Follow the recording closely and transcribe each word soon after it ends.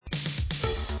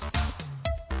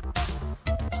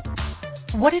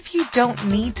What if you don't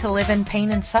need to live in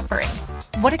pain and suffering?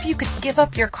 What if you could give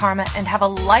up your karma and have a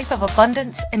life of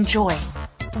abundance and joy?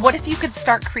 What if you could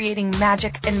start creating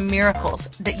magic and miracles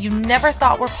that you never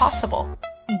thought were possible?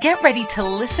 Get ready to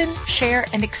listen, share,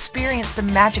 and experience the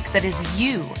magic that is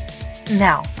you.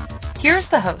 Now, here's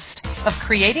the host of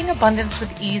Creating Abundance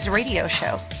with Ease radio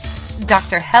show,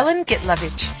 Dr. Helen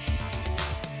Gitlovich.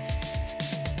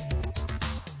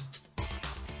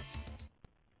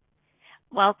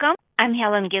 Welcome. I'm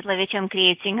Helen Gitlovich on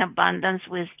Creating Abundance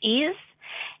with Ease,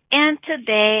 and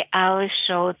today our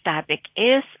show topic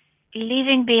is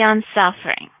living beyond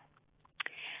suffering.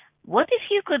 What if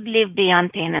you could live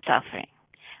beyond pain and suffering?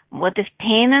 What if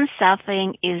pain and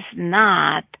suffering is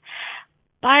not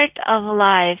part of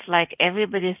life like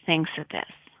everybody thinks it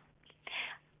is?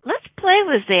 Let's play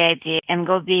with the idea and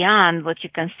go beyond what you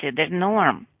consider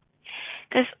norm.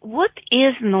 Because what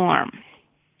is norm?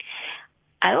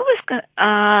 I always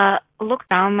looked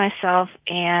around myself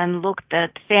and looked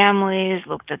at families,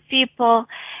 looked at people,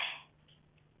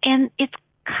 and it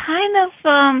kind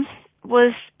of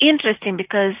was interesting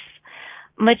because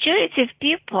majority of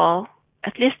people,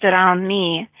 at least around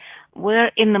me,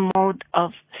 were in the mode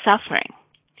of suffering.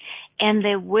 And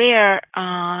they wear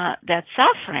that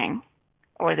suffering,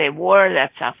 or they wore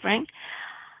that suffering,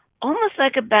 almost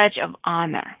like a badge of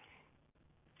honor.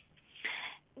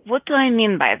 What do I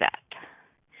mean by that?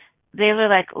 They were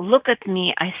like, look at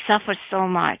me, I suffered so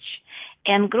much.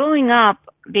 And growing up,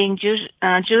 being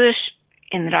Jewish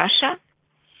in Russia,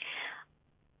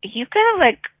 you kind of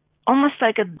like, almost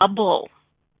like a double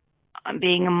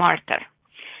being a martyr.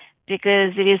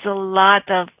 Because there is a lot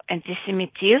of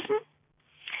anti-Semitism.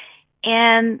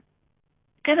 And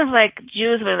kind of like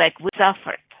Jews were like, we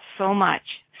suffered so much.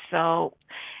 So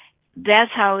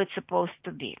that's how it's supposed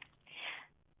to be.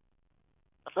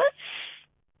 Let's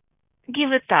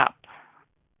give it up.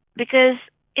 Because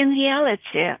in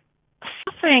reality,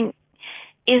 suffering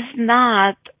is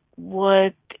not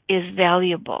what is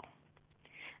valuable.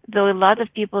 Though a lot of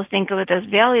people think of it as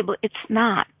valuable, it's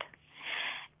not.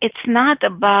 It's not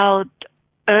about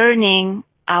earning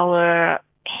our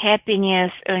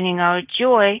happiness, earning our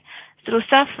joy through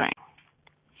suffering.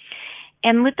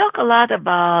 And we talk a lot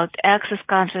about access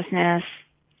consciousness,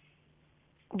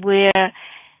 where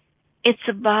it's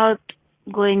about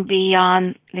going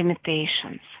beyond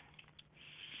limitations.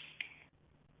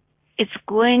 It's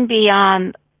going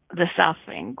beyond the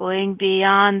suffering, going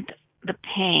beyond the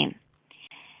pain.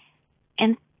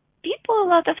 And people a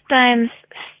lot of times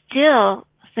still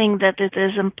think that it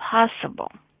is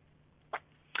impossible.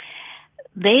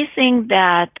 They think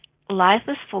that life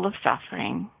is full of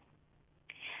suffering.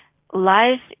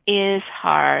 Life is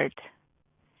hard.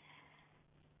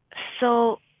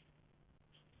 So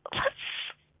let's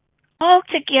all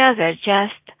together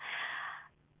just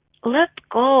let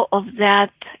go of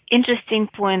that interesting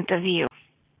point of view.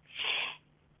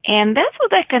 And that's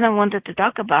what I kind of wanted to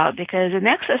talk about, because in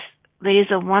Access there is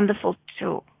a wonderful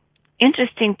tool,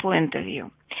 interesting point of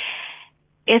view.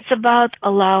 It's about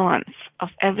allowance of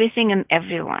everything and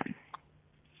everyone.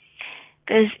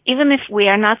 Because even if we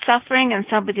are not suffering and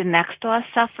somebody next to us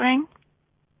suffering,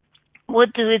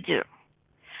 what do?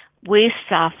 We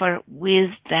suffer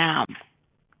with them.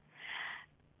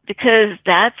 Because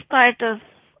that's part of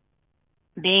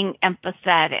being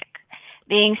empathetic,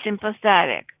 being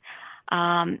sympathetic,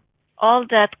 all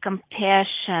that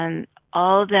compassion,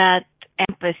 all that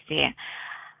empathy.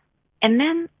 And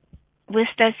then we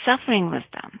start suffering with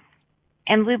them.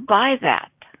 And we buy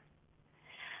that.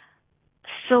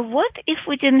 So what if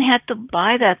we didn't have to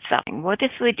buy that suffering? What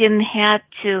if we didn't have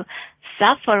to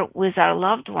suffer with our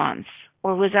loved ones,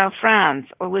 or with our friends,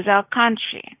 or with our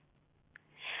country?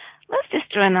 Let's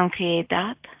destroy and uncreate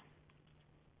that.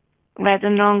 Right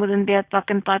and wrong, good and bad, puck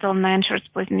and puddle, nine shorts,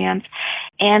 boys and youngs.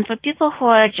 And for people who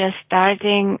are just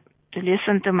starting to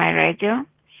listen to my radio,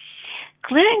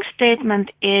 clearing statement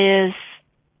is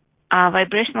a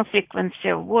vibrational frequency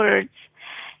of words.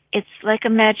 It's like a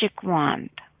magic wand.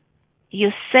 You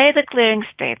say the clearing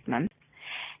statement,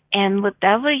 and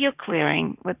whatever you're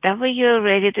clearing, whatever you're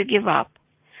ready to give up,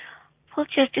 will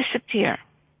just disappear.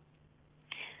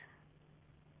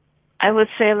 I would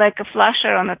say like a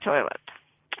flusher on a toilet.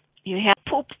 You have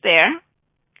poop there,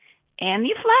 and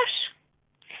you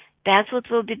flush. That's what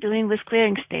we'll be doing with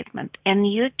clearing statement.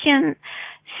 And you can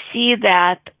see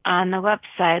that on the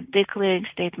website,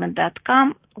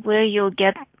 theclearingstatement.com, where you'll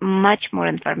get much more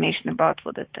information about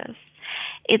what it is.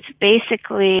 It's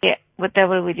basically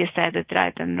whatever we decided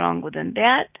right and wrong, good and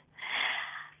bad.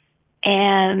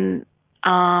 And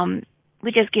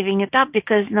we're just giving it up,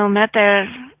 because no matter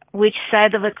which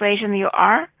side of the equation you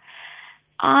are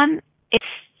on, it's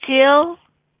still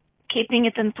keeping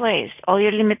it in place. All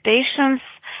your limitations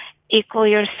equal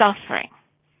your suffering.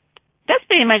 That's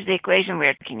pretty much the equation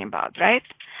we're talking about, right?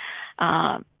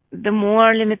 The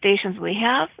more limitations we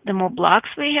have, the more blocks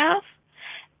we have,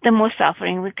 the more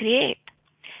suffering we create.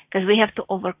 Because we have to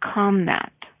overcome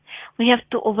that. We have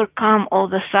to overcome all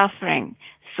the suffering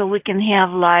so we can have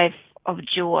life of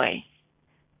joy.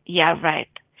 Yeah, right.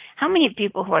 How many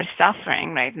people who are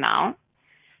suffering right now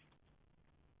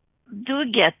do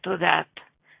get to that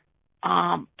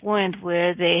point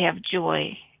where they have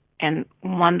joy and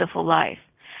wonderful life?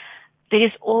 There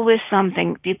is always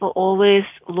something. People always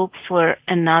look for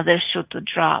another shoe to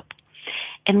drop.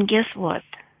 And guess what?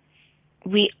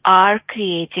 We are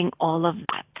creating all of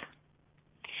that.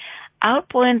 Our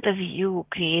point of view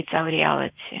creates our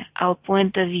reality. Our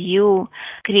point of view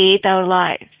creates our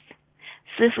lives.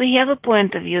 So if we have a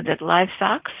point of view that life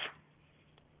sucks,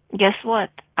 guess what?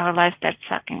 Our life starts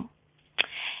sucking.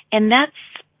 And that's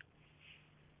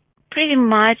pretty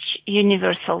much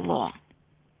universal law.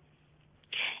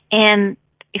 And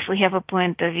if we have a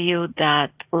point of view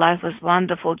that life is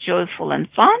wonderful, joyful, and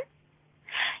fun,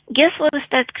 guess what we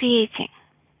start creating?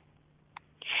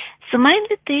 So my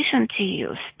invitation to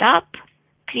you, stop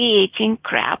creating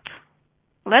crap.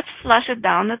 Let's flush it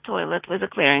down the toilet with a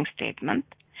clearing statement,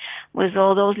 with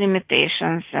all those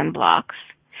limitations and blocks,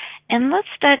 and let's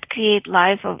start create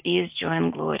life of ease, joy,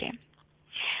 and glory.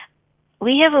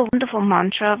 We have a wonderful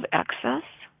mantra of access.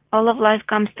 All of life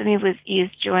comes to me with ease,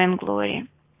 joy, and glory.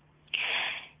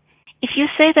 If you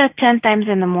say that 10 times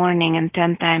in the morning and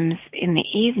 10 times in the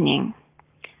evening,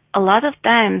 a lot of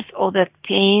times all that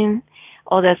pain,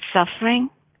 all that suffering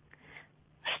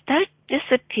start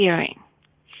disappearing.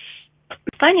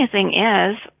 The funny thing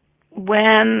is,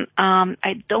 when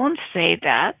I don't say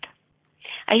that,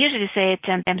 I usually say it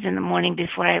 10 times in the morning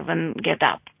before I even get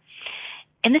up.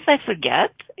 And if I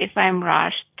forget, if I'm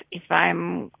rushed, if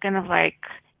I'm kind of like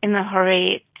in a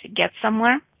hurry to get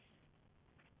somewhere,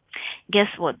 guess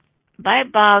what? By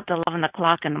about 11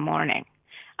 o'clock in the morning,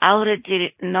 I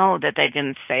already know that I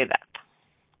didn't say that.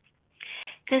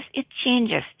 Because it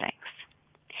changes things.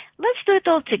 Let's do it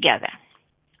all together.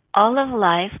 All of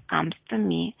life comes to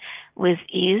me with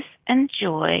ease and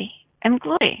joy and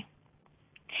glory.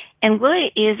 And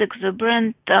glory is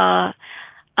exuberant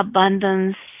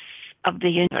abundance of the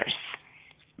universe.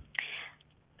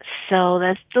 So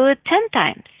let's do it 10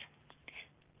 times.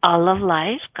 All of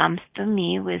life comes to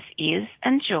me with ease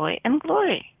and joy and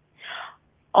glory.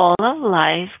 All of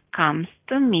life comes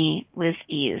to me with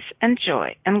ease and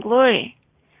joy and glory.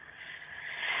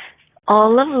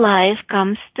 All of life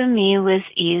comes to me with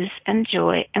ease and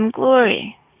joy and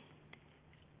glory.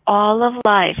 All of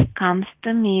life comes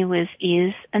to me with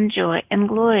ease and joy and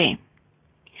glory.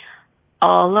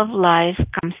 All of life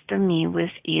comes to me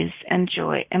with ease and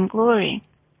joy and glory.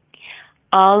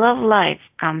 All of life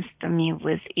comes to me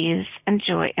with ease and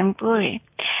joy and glory.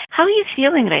 How are you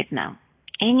feeling right now?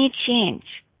 Any change?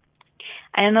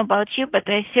 I don't know about you, but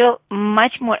I feel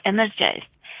much more energized.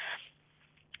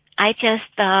 I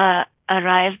just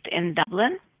arrived in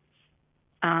Dublin.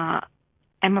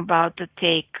 I'm about to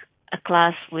take a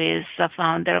class with the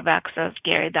founder of Access,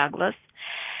 Gary Douglas,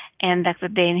 and Dr.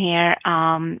 Dane here,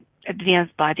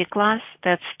 Advanced Body class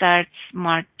that starts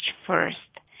March 1st.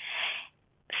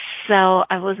 So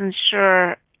I wasn't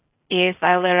sure if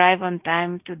I'll arrive on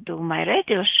time to do my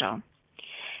radio show.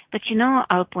 But you know,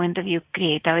 our point of view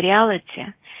creates our reality.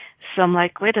 So I'm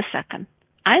like, wait a second.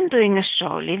 I'm doing a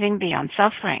show, Living Beyond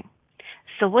Suffering.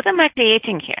 So what am I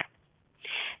creating here?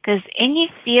 Because any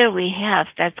fear we have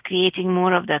starts creating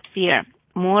more of that fear,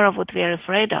 more of what we're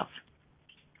afraid of.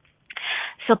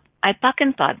 So I pack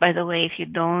and pod, by the way, if you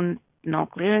don't know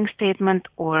clearing statement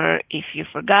or if you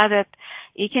forgot it,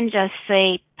 you can just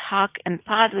say pack and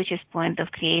pod, which is point of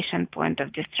creation, point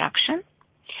of destruction,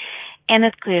 and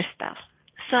it clears stuff.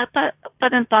 So I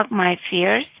put and pack my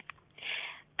fears,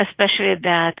 especially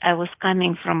that I was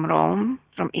coming from Rome,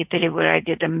 from Italy, where I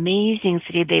did amazing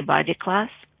 3-day body class,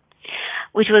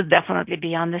 which was definitely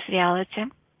beyond this reality.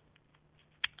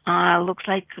 Looks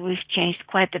like we've changed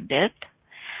quite a bit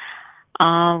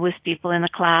with people in the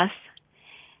class.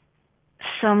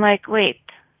 So I'm like, wait,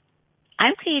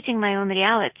 I'm creating my own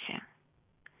reality.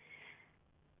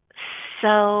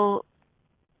 So,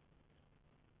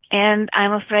 and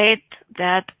I'm afraid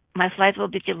that my flight will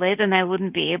be delayed and I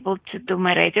wouldn't be able to do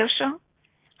my radio show.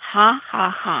 Ha,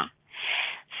 ha, ha.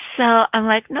 So I'm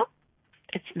like, nope,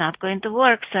 it's not going to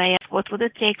work. So I asked, what would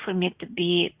it take for me to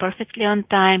be perfectly on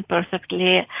time,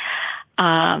 perfectly,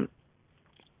 kind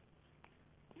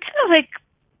of like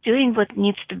doing what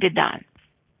needs to be done.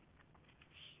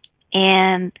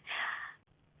 And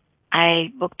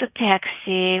I booked a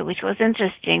taxi, which was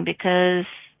interesting because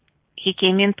he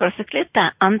came in perfectly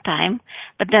on time,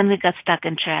 but then we got stuck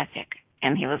in traffic.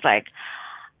 And he was like,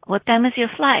 "What time is your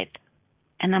flight?"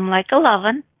 And I'm like,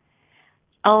 11.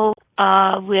 "Oh,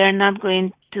 we are not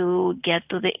going to get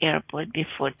to the airport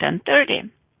before 10:30.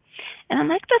 And I'm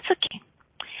like, "That's okay."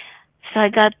 So I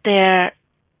got there,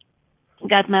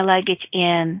 got my luggage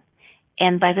in,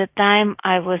 and by the time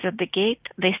I was at the gate,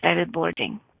 they started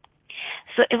boarding.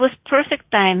 So it was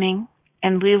perfect timing,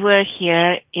 and we were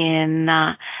here in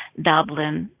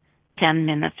Dublin 10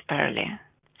 minutes early.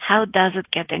 How does it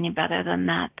get any better than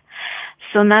that?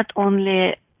 So not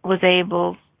only was I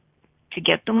able to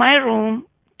get to my room,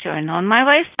 turn on my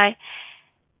Wi-Fi,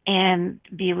 and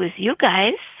be with you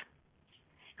guys,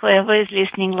 whoever is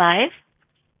listening live,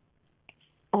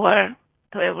 or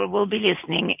whoever will be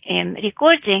listening in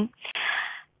recording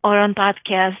or on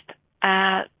podcast,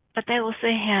 but I also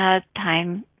had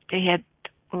time to have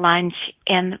lunch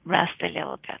and rest a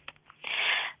little bit.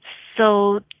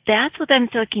 So that's what I'm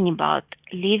talking about,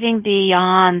 living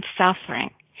beyond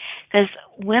suffering. Because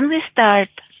when we start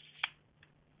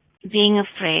being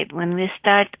afraid, when we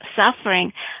start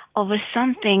suffering over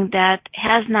something that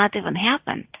has not even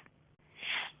happened,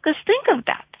 because think of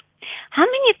that. How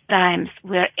many times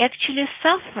we're actually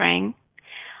suffering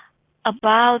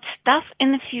about stuff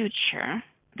in the future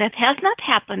that has not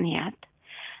happened yet,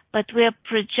 but we're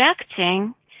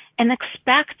projecting and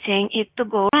expecting it to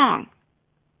go wrong.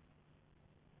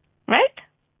 Right?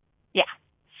 Yeah.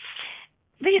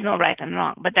 There is no right and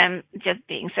wrong, but I'm just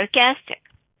being sarcastic.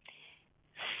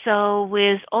 So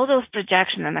with all those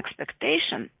projection and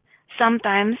expectation,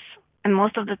 sometimes, and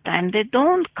most of the time, they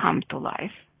don't come to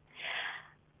life.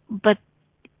 But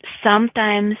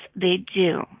sometimes they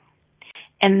do.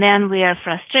 And then we are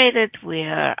frustrated, we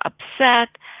are upset.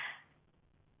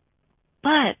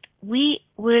 But we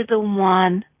were the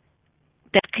one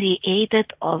that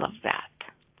created all of that.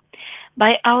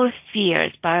 By our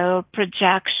fears, by our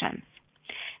projections.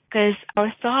 Because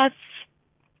our thoughts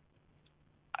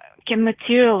can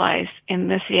materialize in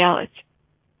this reality.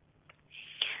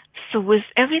 So with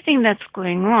everything that's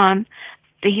going on,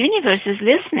 the universe is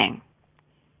listening.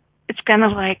 It's kind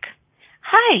of like,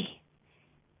 "Hi.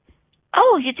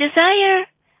 Oh, you desire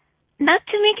not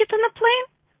to make it on a plane?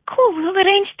 Cool, we'll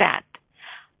arrange that.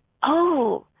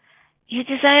 Oh, you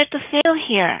desire to fail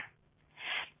here."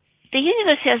 The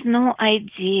universe has no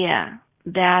idea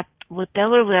that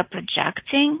whatever we are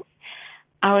projecting,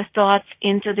 our thoughts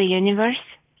into the universe,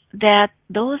 that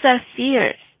those are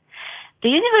fears. The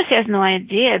universe has no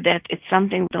idea that it's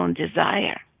something we don't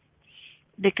desire.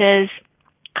 Because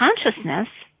consciousness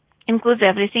includes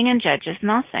everything and judges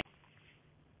nothing.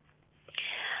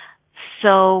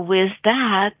 So with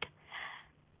that,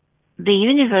 the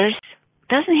universe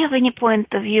doesn't have any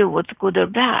point of view what's good or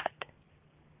bad.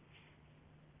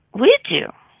 We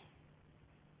do.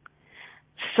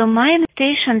 So my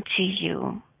invitation to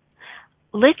you,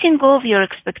 letting go of your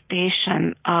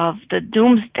expectation of the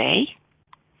doomsday,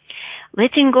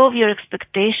 letting go of your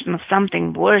expectation of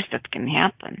something worse that can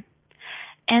happen,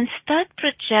 and start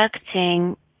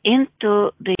projecting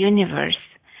into the universe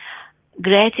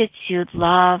gratitude,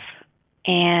 love,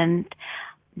 and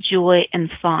joy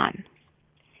and fun.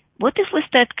 What if we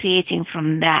start creating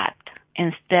from that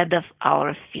instead of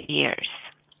our fears?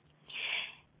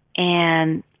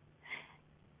 And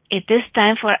it is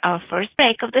time for our first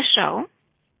break of the show.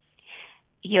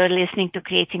 You're listening to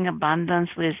Creating Abundance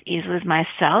with Ease with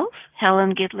myself,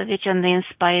 Helen Gitlovich, on the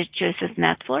Inspired Choices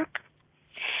Network.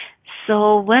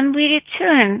 So when we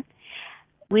return,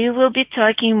 we will be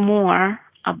talking more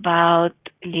about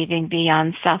living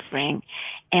beyond suffering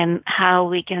and how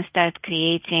we can start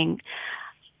creating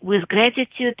with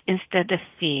gratitude instead of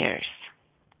fears.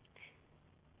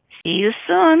 See you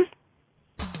soon.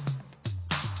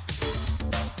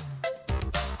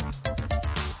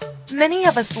 Many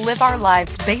of us live our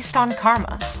lives based on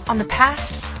karma, on the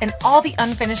past, and all the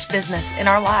unfinished business in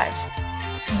our lives.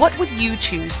 What would you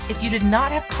choose if you did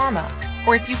not have karma,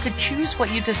 or if you could choose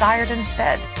what you desired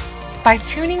instead? By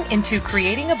tuning into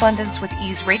Creating Abundance with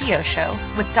Ease radio show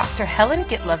with Dr. Helen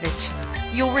Gitlovich,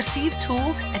 you'll receive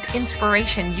tools and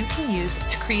inspiration you can use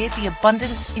to create the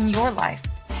abundance in your life.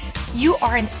 You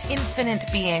are an infinite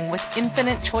being with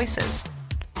infinite choices.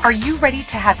 Are you ready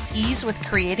to have ease with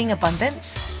creating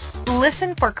abundance?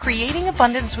 Listen for Creating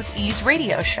Abundance with Ease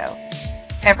radio show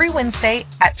every Wednesday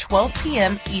at 12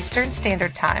 p.m. Eastern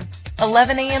Standard Time,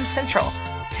 11 a.m. Central,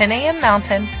 10 a.m.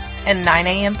 Mountain, and 9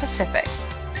 a.m. Pacific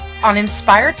on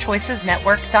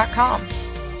InspiredChoicesNetwork.com.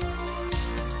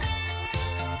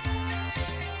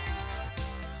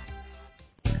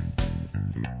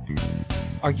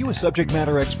 Are you a subject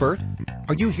matter expert?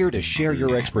 Are you here to share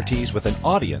your expertise with an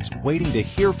audience waiting to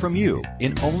hear from you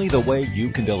in only the way you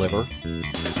can deliver?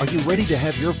 Are you ready to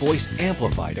have your voice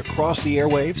amplified across the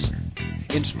airwaves?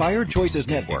 Inspired Choices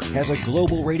Network has a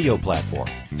global radio platform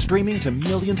streaming to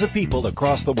millions of people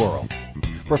across the world.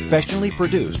 Professionally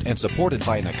produced and supported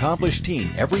by an accomplished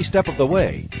team every step of the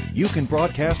way, you can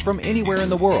broadcast from anywhere in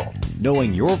the world,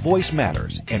 knowing your voice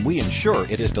matters, and we ensure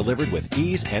it is delivered with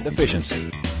ease and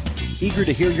efficiency. Eager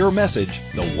to hear your message?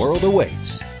 The world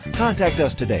awaits. Contact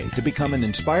us today to become an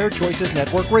Inspired Choices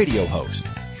Network radio host.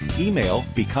 Email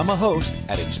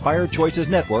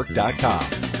becomeahost@inspiredchoicesnetwork.com.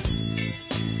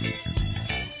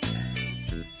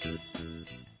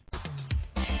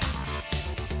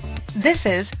 This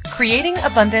is Creating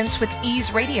Abundance with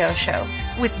Ease radio show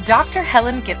with Dr.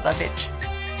 Helen Gitlovich.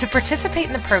 To participate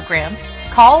in the program,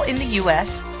 call in the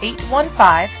U.S.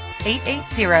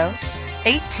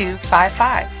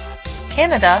 815-880-8255,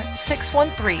 Canada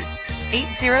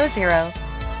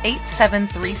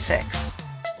 613-800-8736,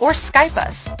 or Skype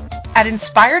us at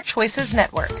Inspired Choices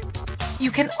Network.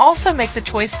 You can also make the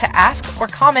choice to ask or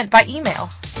comment by email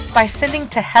by sending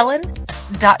to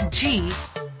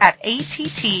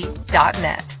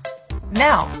helen.g@att.net.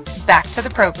 Now, back to the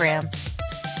program.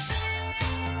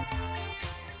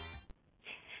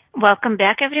 Welcome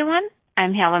back, everyone.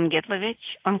 I'm Helen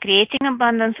Gitlovich on Creating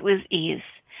Abundance with Ease.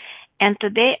 And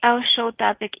today our show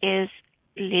topic is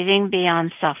Living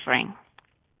Beyond Suffering.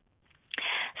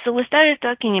 So we started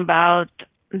talking about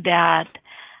that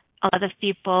a lot of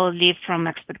people live from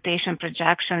expectation,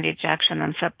 projection, rejection,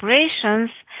 and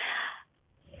separations,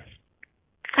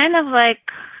 kind of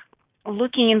like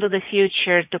looking into the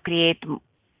future to create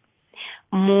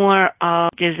more of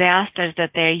disasters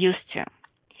that they're used to.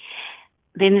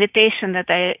 The invitation that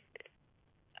I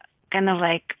kind of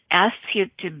like asked you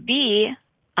to be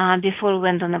before we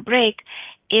went on a break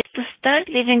is to start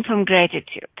living from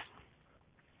gratitude.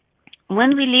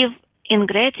 When we live in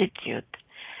gratitude,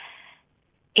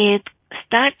 it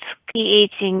starts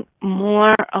creating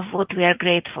more of what we are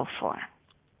grateful for.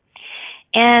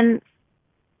 And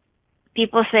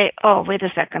people say, oh, wait a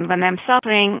second, when I'm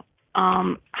suffering,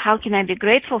 how can I be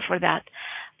grateful for that?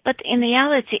 But in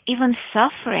reality, even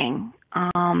suffering,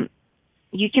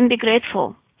 you can be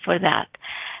grateful for that.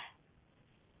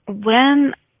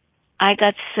 When I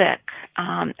got sick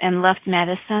and left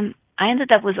medicine, I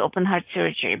ended up with open heart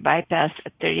surgery, bypass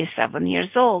at 37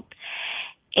 years old.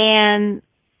 And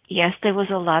yes, there was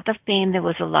a lot of pain, there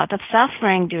was a lot of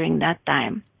suffering during that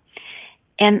time.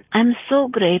 And I'm so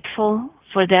grateful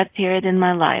for that period in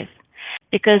my life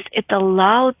because it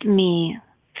allowed me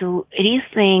to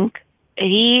rethink,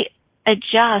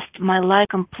 readjust my life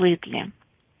completely.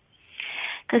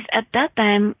 Because at that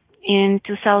time, in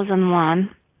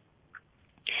 2001,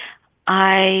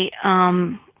 I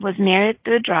was married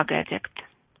to a drug addict,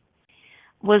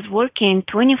 was working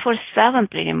 24/7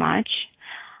 pretty much,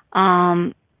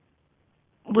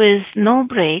 with no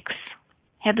breaks,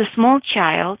 had a small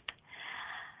child,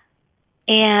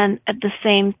 and at the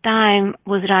same time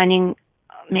was running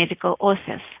medical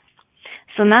office.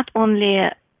 So not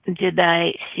only did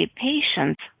I see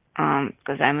patients,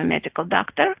 because I'm a medical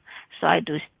doctor, so I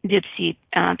did see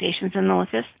patients in the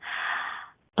office,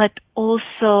 but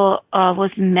also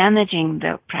was managing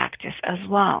the practice as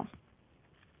well.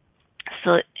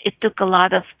 So it took a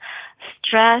lot of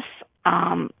stress.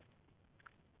 I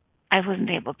wasn't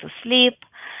able to sleep,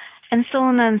 and so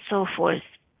on and so forth.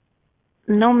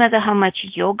 No matter how much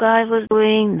yoga I was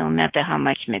doing, no matter how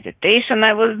much meditation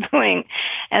I was doing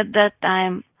at that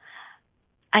time,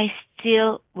 I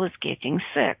still was getting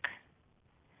sick.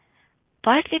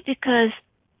 Partly because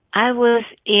I was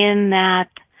in that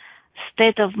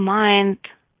state of mind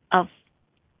of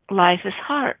life is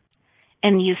hard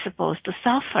and you're supposed to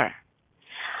suffer.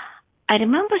 I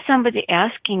remember somebody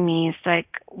asking me, it's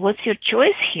like, what's your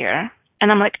choice here?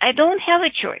 And I'm like, I don't have a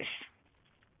choice.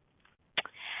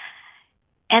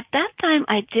 At that time,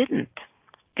 I didn't.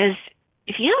 Because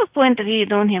if you have a point of view, you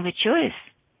don't have a choice.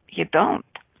 You don't.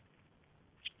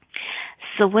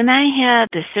 So when I had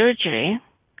the surgery,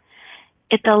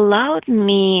 it allowed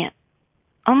me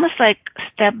almost like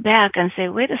step back and say,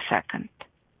 wait a second.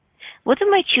 What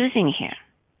am I choosing here?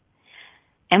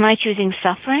 Am I choosing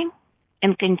suffering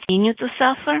and continue to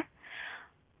suffer?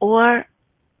 Or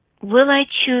will I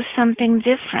choose something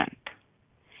different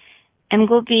and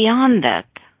go beyond that?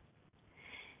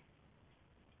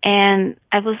 And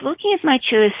I was looking at my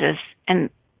choices, and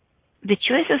the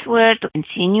choices were to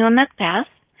continue on that path,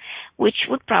 which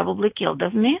would probably killed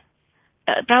me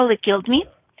at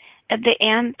the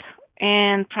end,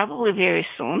 and probably very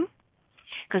soon,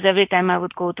 because every time I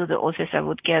would go to the office, I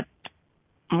would get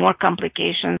more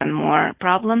complications and more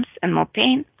problems and more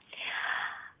pain,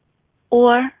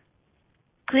 or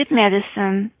quit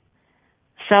medicine,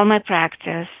 sell my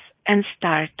practice, and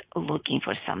start looking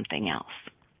for something else.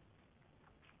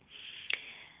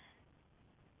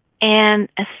 And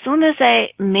as soon as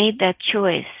I made that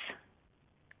choice,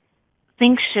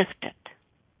 things shifted.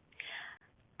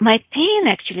 My pain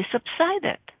actually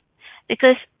subsided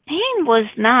because pain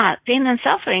and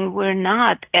suffering were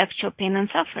not actual pain and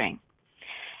suffering.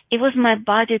 It was my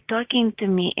body talking to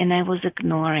me and I was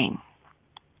ignoring.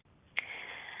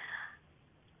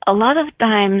 A lot of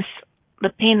times the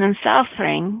pain and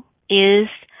suffering is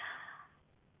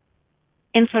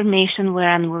information we're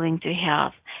unwilling to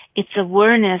have. It's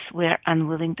awareness we're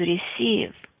unwilling to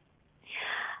receive.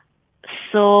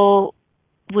 So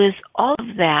with all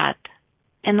of that,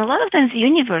 and a lot of times the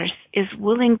universe is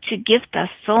willing to gift us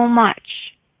so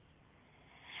much.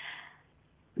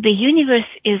 The universe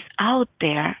is out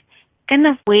there kind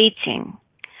of waiting,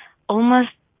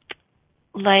 almost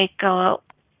like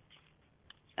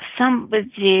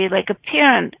somebody, like a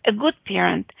parent, a good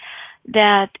parent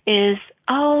that is,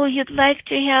 oh, you'd like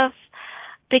to have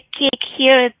the cake,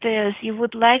 here it is. You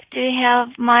would like to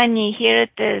have money, here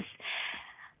it is.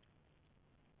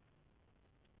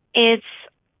 It's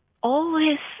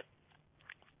always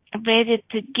ready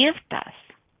to gift us.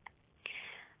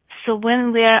 So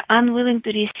when we are unwilling to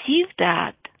receive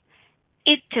that,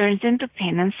 it turns into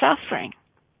pain and suffering.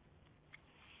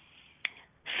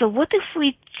 So what if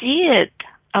we did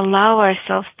allow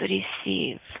ourselves to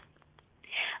receive?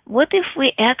 What if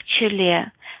we actually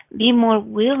be more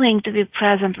willing to be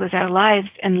present with our lives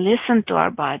and listen to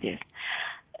our bodies,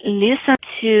 listen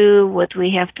to what we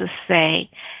have to say,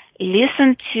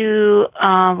 listen to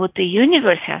what the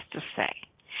universe has to say.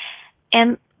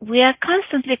 And we are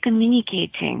constantly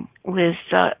communicating with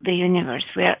the universe.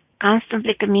 We are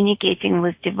constantly communicating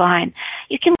with divine.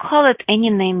 You can call it any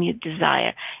name you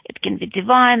desire. It can be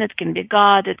divine, it can be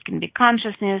God, it can be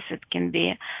consciousness, it can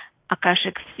be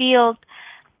Akashic field.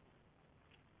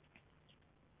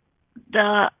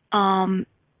 The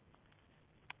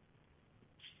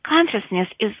consciousness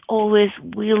is always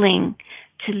willing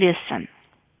to listen.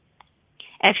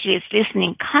 Actually, it's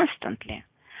listening constantly.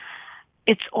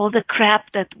 It's all the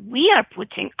crap that we are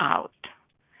putting out.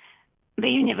 The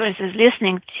universe is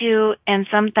listening to, and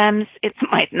sometimes it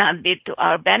might not be to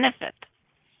our benefit,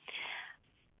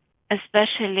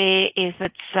 especially if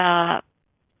it's kind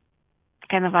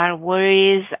of our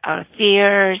worries, our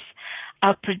fears,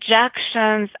 our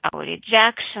projections, our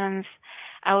rejections,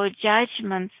 our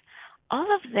judgments.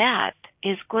 All of that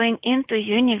is going into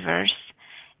universe,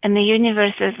 and the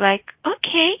universe is like,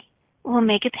 okay, we'll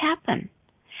make it happen.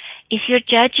 If you're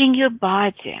judging your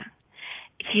body,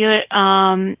 if you're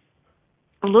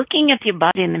looking at your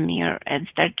body in the mirror and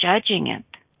start judging it,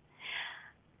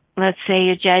 let's say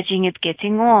you're judging it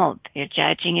getting old, you're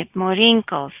judging it more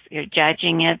wrinkles, you're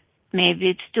judging it maybe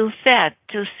it's too fat,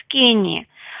 too skinny.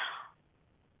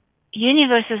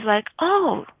 Universe is like,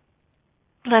 oh,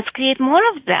 let's create more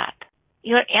of that.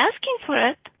 You're asking for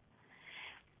it.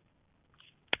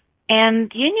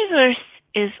 And universe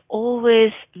is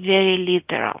always very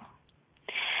literal.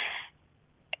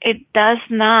 It does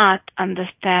not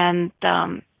understand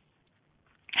hyperbolas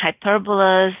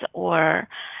or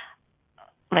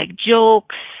like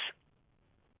jokes.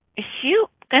 If you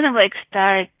kind of like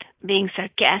start being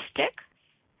sarcastic,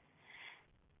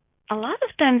 a lot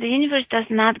of times the universe does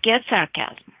not get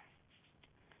sarcasm.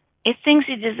 It thinks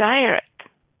you desire it.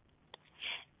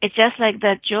 It's just like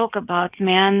that joke about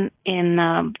man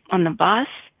on the bus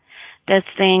that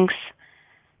thinks,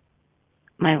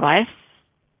 my wife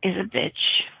is a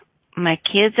bitch, my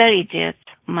kids are idiots,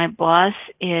 my boss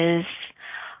is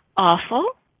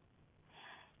awful,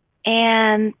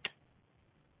 and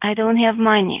I don't have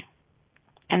money.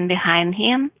 And behind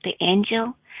him, the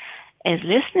angel is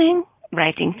listening,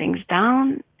 writing things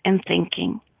down, and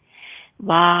thinking,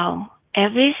 wow,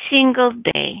 every single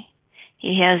day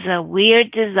he has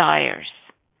weird desires.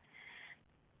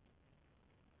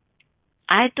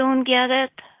 I don't get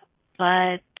it,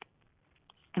 but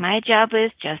my job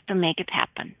is just to make it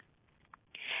happen.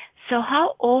 So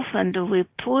how often do we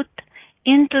put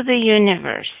into the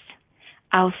universe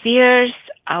our fears,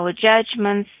 our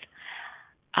judgments,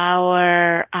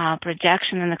 our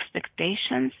projection and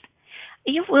expectations?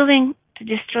 Are you willing to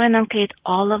destroy and uncreate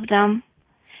all of them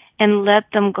and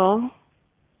let them go?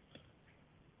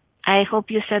 I hope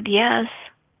you said yes,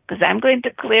 because I'm going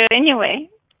to clear anyway.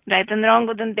 Right and wrong,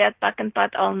 good and bad, pack and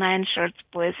pot, all nine shorts,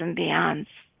 boys and beyonds.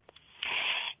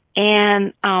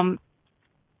 And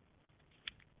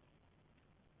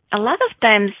a lot of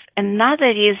times another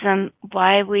reason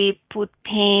why we put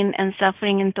pain and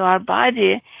suffering into our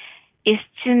body is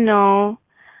to know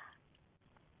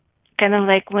kind of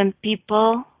like when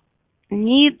people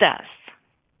need us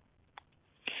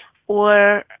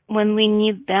or when we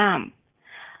need them.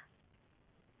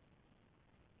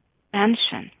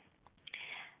 Pension.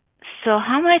 So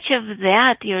how much of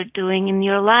that you're doing in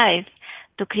your life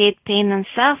to create pain and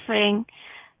suffering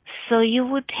so you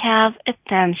would have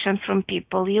attention from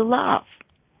people you love?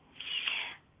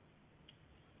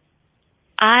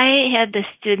 I had a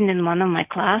student in one of my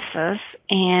classes,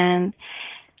 and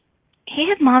he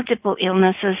had multiple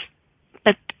illnesses,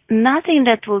 but nothing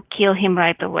that will kill him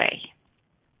right away.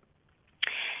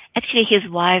 Actually, his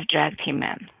wife dragged him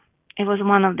in. It was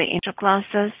one of the intro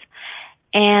classes,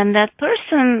 and that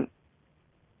person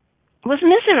was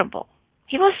miserable.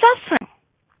 He was suffering.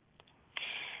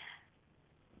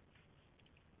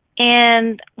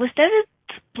 And we started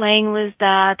playing with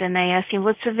that, and I asked him,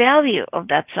 what's the value of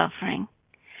that suffering?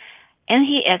 And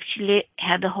he actually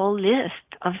had a whole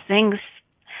list of things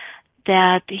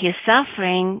that his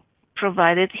suffering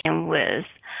provided him with,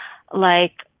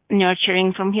 like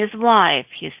nurturing from his wife.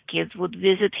 His kids would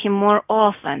visit him more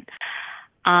often.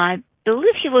 I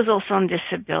believe he was also on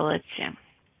disability.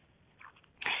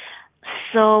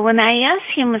 So when I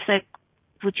asked him, it's like,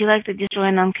 would you like to destroy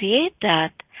and uncreate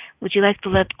that? Would you like to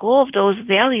let go of those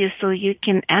values so you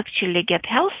can actually get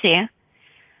healthy?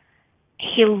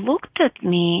 He looked at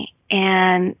me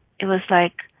and it was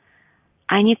like,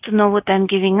 I need to know what I'm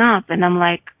giving up. And I'm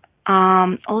like,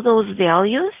 all those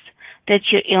values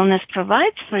that your illness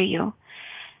provides for you.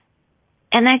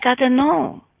 And I got to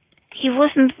know. He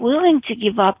wasn't willing to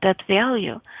give up that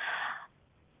value.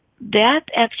 That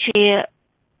actually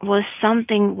was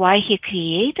something why he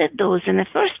created those in the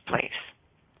first place.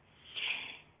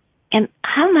 And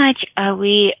how much are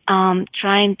we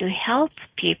trying to help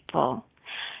people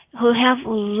who have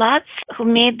who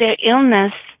made their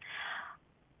illness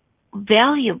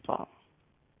valuable,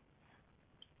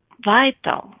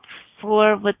 vital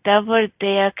for whatever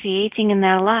they are creating in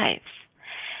their lives?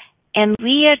 And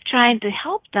we are trying to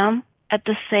help them at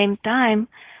the same time.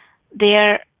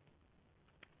 They're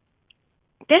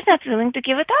not willing to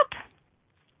give it up.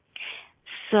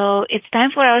 So it's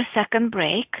time for our second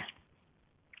break.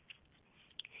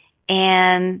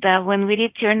 And when we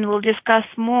return, we'll discuss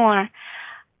more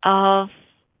of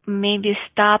maybe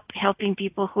stop helping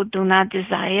people who do not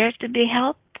desire to be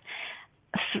helped.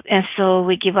 And so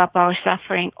we give up our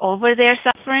suffering over their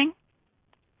suffering.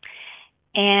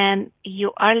 And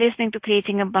you are listening to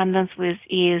Creating Abundance with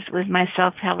Ease with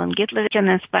myself, Helen Gitlovich, on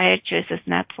Inspired Choices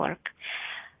Network.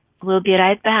 We'll be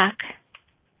right back.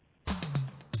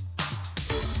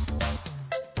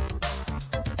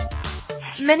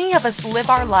 Many of us live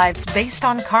our lives based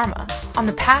on karma, on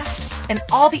the past, and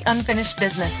all the unfinished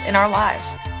business in our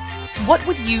lives. What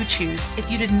would you choose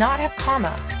if you did not have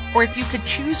karma, or if you could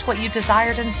choose what you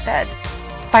desired instead?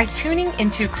 By tuning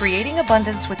into Creating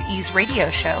Abundance with Ease radio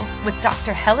show with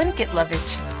Dr. Helen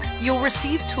Gitlovich, you'll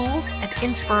receive tools and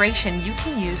inspiration you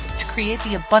can use to create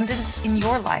the abundance in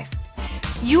your life.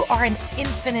 You are an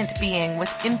infinite being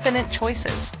with infinite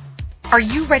choices. Are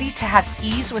you ready to have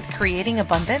ease with creating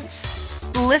abundance?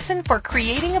 Listen for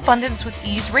Creating Abundance with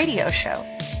Ease radio show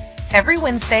every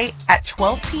Wednesday at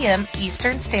 12 p.m.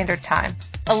 Eastern Standard Time,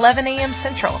 11 a.m.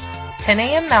 Central, 10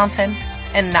 a.m. Mountain,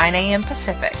 and 9 a.m.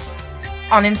 Pacific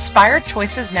on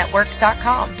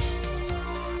InspiredChoicesNetwork.com.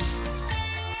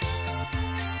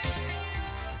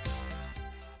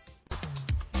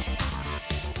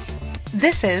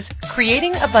 This is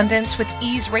Creating Abundance with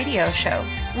Ease radio show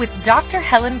with Dr.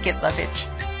 Helen Gitlovich.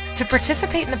 To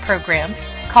participate in the program,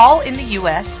 call in the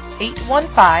U.S.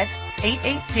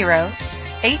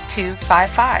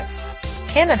 815-880-8255,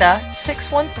 Canada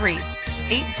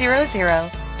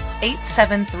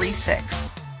 613-800-8736,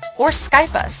 or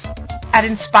Skype us at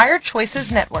Inspired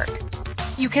Choices Network.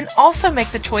 You can also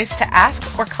make the choice to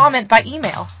ask or comment by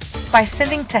email by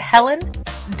sending to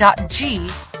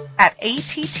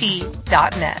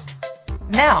helen.g@att.net.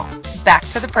 Now, back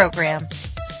to the program.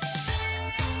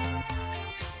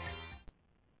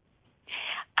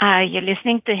 You're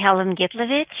listening to Helen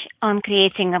Gitlovich on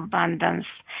Creating Abundance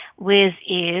with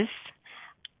Ease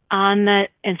on the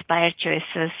Inspired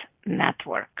Choices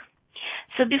Network.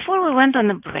 So before we went on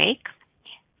the break,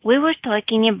 we were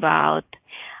talking about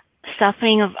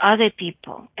suffering of other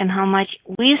people and how much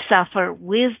we suffer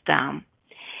with them,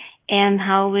 and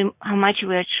how much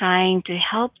we're trying to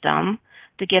help them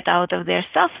to get out of their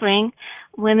suffering,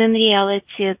 when in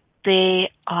reality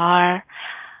they are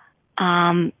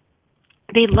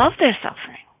they love their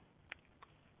suffering.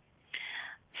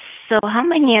 So how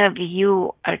many of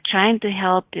you are trying to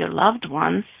help your loved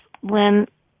ones when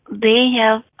they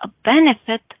have a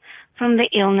benefit from the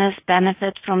illness,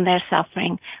 benefit from their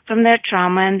suffering, from their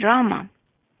trauma and drama?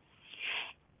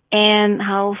 And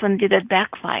how often did it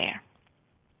backfire?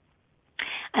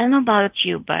 I don't know about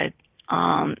you, but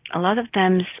a lot of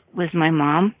times with my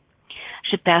mom,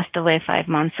 she passed away 5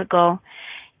 months ago,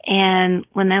 and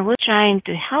when I was trying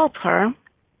to help her,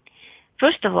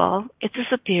 first of all, it's a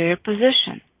superior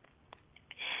position.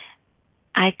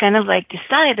 I kind of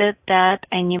decided that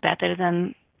I knew better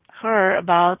than her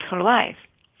about her life.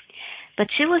 But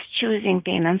she was choosing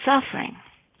pain and suffering.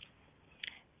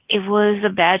 It was a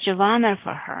badge of honor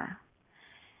for her.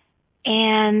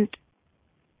 And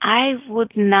I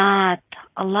would not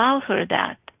allow her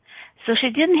that. So she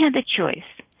didn't have a choice.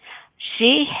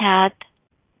 She had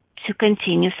to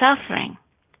continue suffering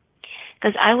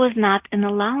because I was not an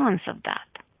allowance of that.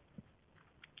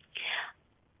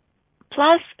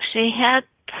 Plus, she had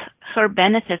her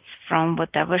benefits from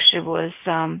whatever she was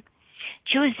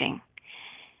choosing.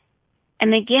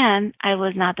 And again, I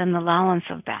was not an allowance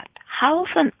of that. How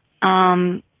often,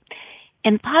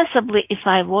 and possibly if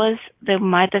I was, there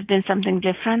might have been something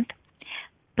different,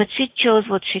 but she chose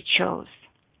what she chose.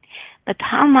 But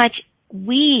how much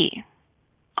we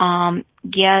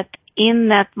get in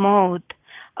that mode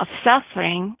of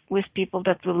suffering with people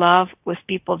that we love, with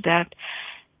people that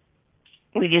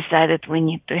we decided we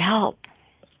need to help.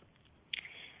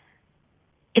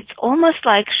 It's almost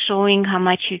like showing how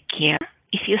much you care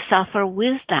if you suffer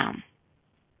with them.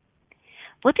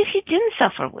 What if you didn't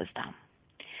suffer with them?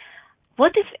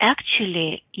 What if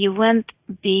actually you went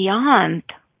beyond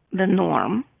the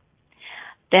norm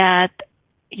that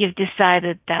you've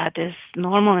decided that is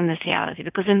normal in this reality?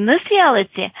 Because in this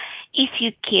reality, if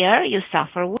you care, you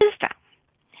suffer with them.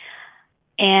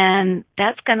 And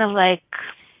that's kind of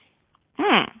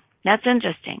that's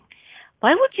interesting.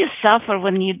 Why would you suffer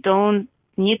when you don't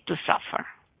need to suffer?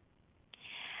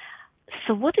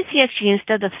 So what if you actually,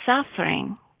 instead of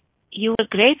suffering, you were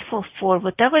grateful for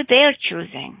whatever they're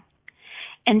choosing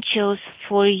and chose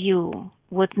for you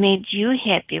what made you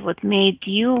happy, what made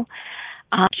you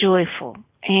joyful,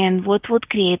 and what would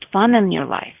create fun in your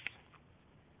life?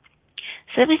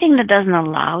 So everything that doesn't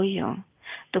allow you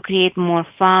to create more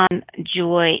fun,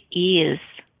 joy, ease,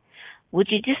 would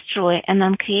you destroy and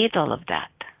uncreate all of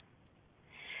that?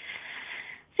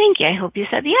 Thank you. I hope you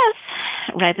said yes.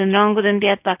 Right and wrong, good and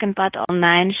bad, back and pot, all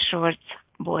 9 shorts,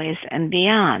 boys and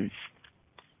beyonds.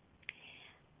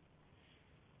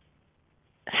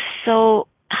 So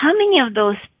how many of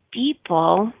those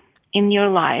people in your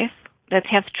life that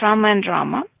have trauma and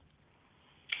drama,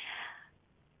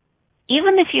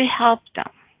 even if you help them,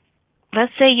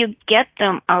 let's say you get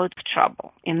them out of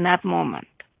trouble in that moment.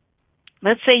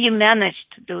 Let's say you manage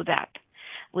to do that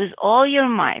with all your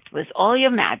might, with all your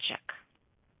magic.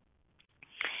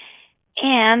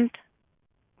 And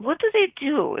what do they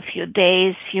do a few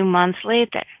days, few months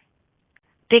later?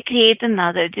 They create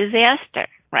another disaster,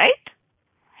 right?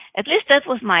 At least that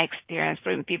was my experience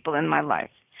from people in my life.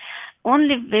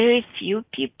 Only very few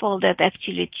people that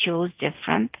actually chose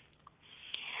different.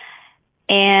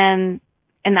 And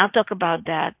I'll talk about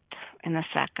that in a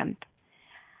second.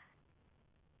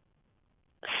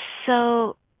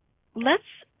 So let's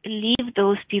leave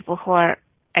those people who are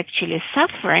actually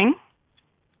suffering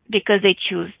because they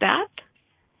choose that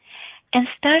and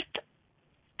start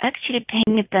actually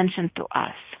paying attention to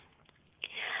us.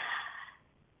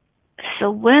 So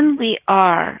when we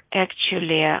are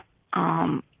actually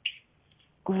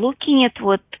looking at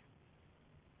what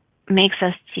makes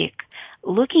us tick,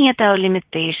 looking at our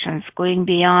limitations, going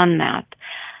beyond that,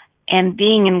 and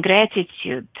being in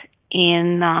gratitude,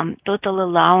 in total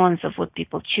allowance of what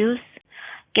people choose,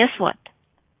 guess what?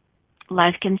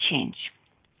 Life can change.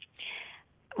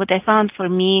 What I found for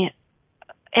me,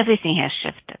 everything has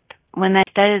shifted. When I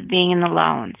started being an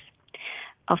allowance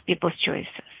of people's choices,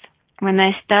 when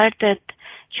I started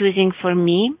choosing for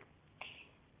me,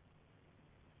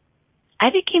 I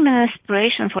became an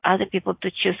inspiration for other people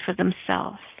to choose for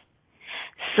themselves.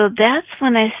 So that's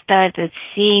when I started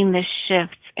seeing the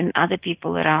shifts in other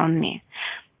people around me,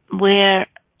 where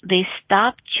they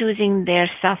stopped choosing their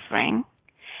suffering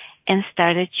and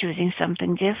started choosing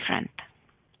something different.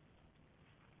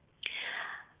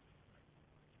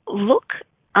 Look,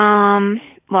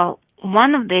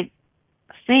 one of the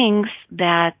things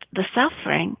that the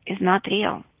suffering is not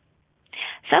real.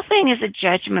 Suffering is a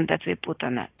judgment that we put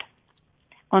on it,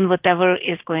 on whatever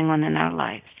is going on in our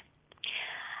lives.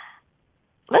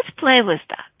 Let's play with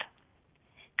that.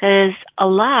 Because a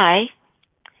lie,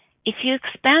 if you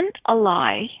expand a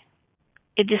lie,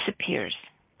 it disappears.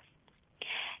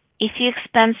 if you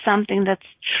expand something that's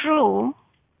true,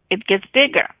 it gets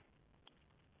bigger.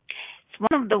 It's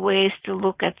one of the ways to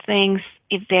look at things,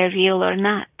 if they're real or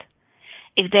not,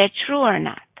 if they're true or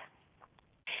not.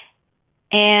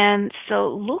 And so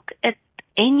look at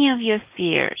any of your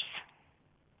fears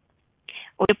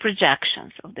or your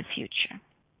projections of the future.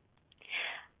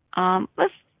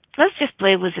 Let's just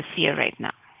play with the fear right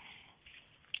now.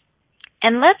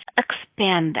 And let's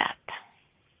expand that.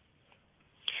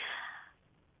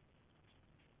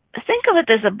 Think of it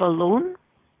as a balloon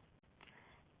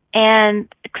and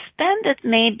expand it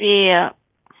maybe,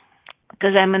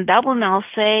 because I'm in Dublin, I'll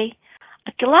say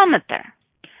a kilometer.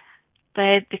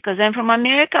 But because I'm from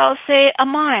America, I'll say a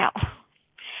mile.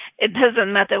 It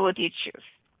doesn't matter what you choose.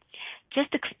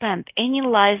 Just expand any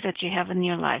lies that you have in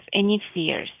your life, any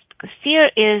fears. Because fear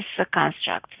is a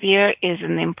construct. Fear is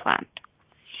an implant.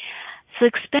 So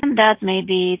expand that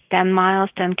maybe 10 miles,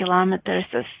 10 kilometers,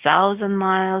 1,000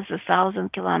 miles,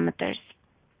 1,000 kilometers.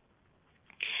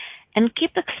 And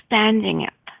keep expanding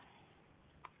it.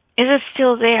 Is it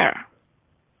still there?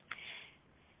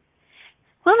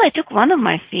 Well, I took one of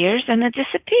my fears and it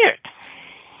disappeared.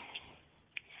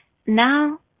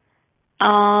 Now,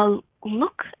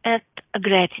 look at a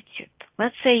gratitude.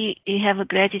 Let's say you have a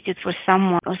gratitude for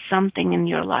someone or something in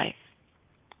your life.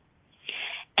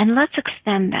 And let's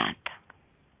expand that.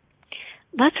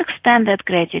 Let's expand that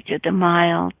gratitude a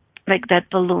mile, like that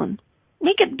balloon.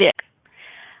 Make it big.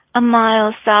 A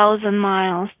mile, 1,000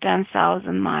 miles,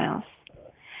 10,000 miles.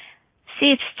 See,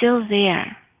 it's still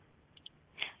there.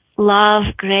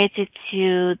 Love,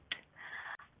 gratitude,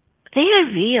 they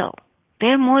are real.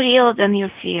 They're more real than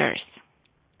your fears.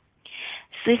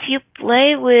 So if you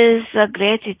play with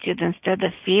gratitude instead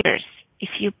of fears, if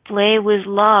you play with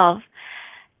love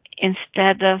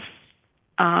instead of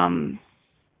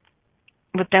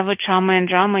whatever trauma and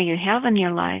drama you have in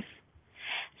your life,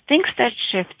 things start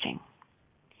shifting.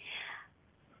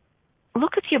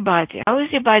 Look at your body. How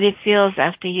is your body feels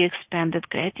after you expanded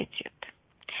gratitude?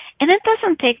 And it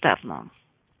doesn't take that long.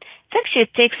 It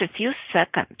takes a few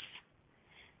seconds,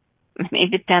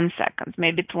 maybe 10 seconds,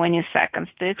 maybe 20 seconds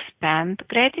to expand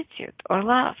gratitude or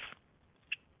love.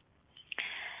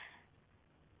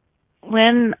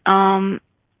 When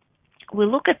we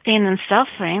look at pain and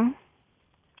suffering,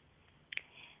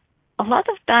 a lot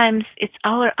of times it's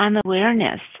our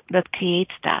unawareness that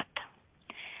creates that.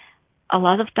 A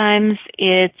lot of times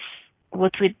it's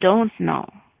what we don't know.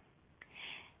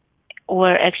 Or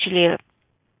actually,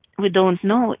 we don't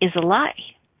know is a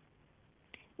lie.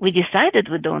 We decided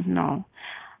we don't know.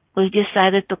 We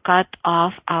decided to cut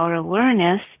off our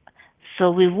awareness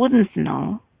so we wouldn't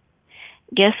know.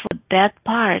 Guess what? That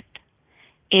part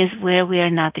is where we are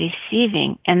not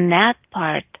receiving, and that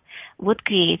part what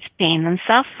creates pain and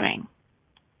suffering.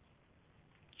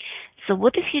 So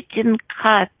what if you didn't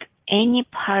cut any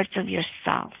parts of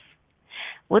yourself?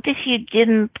 What if you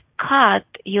didn't cut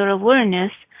your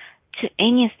awareness to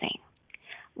anything?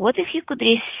 What if you could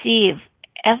receive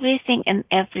everything and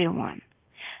everyone,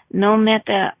 no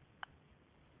matter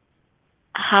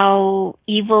how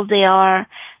evil they are,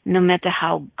 no matter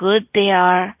how good they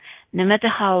are, no matter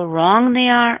how wrong they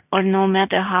are, or no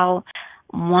matter how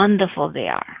wonderful they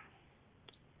are?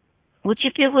 Would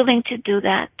you be willing to do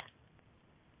that?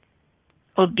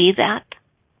 Or be that?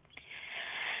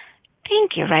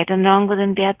 Thank you. Right and wrong, good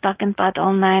and bad, buck and pot,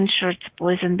 all nine shorts,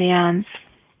 boys and beyonds.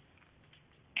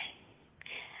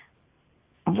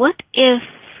 What if,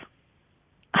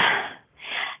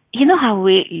 you know how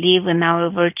we live in our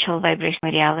virtual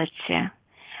vibrational reality?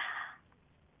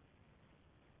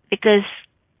 Because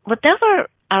whatever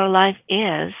our life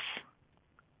is,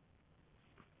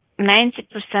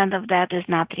 90% of that is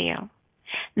not real.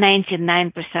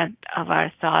 99% of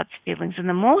our thoughts, feelings, and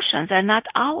emotions are not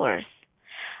ours.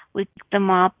 We pick them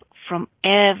up from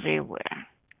everywhere.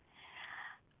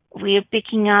 We are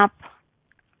picking up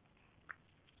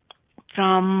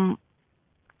from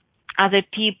other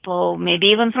people, maybe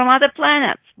even from other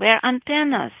planets. We're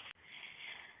antennas.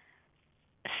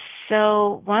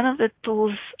 So one of the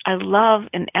tools I love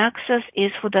in Access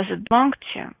is Who Does It Belong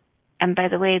To? And by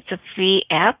the way, it's a free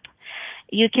app.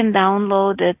 You can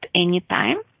download it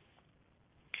anytime.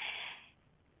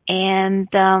 And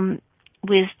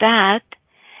with that,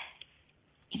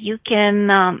 you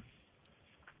can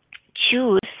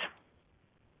choose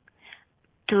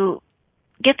to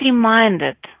get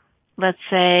reminded, let's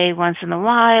say once in a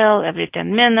while, every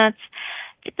 10 minutes,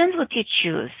 depends what you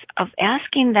choose, of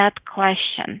asking that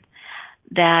question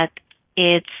that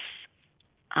it's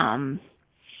kind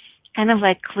of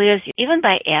like clears you. Even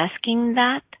by asking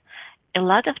that, a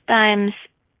lot of times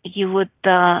you would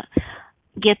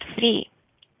get free.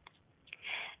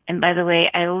 And by the way,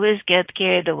 I always get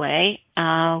carried away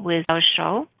with our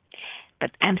show,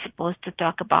 but I'm supposed to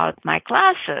talk about my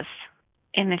classes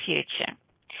in the future.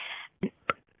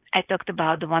 I talked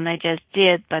about the one I just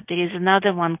did, but there is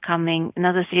another one coming,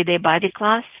 another 3-day body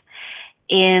class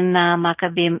in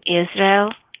Maccabim,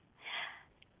 Israel.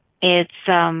 It's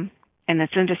and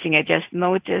it's interesting. I just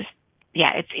noticed.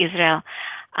 Yeah, it's Israel.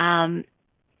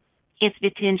 It's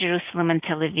between Jerusalem and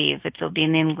Tel Aviv. It will be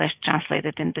in English,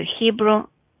 translated into Hebrew,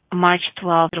 March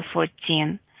 12 to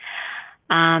 14.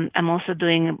 I'm also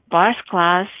doing a bars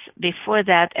class before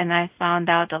that, and I found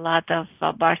out a lot of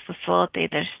bars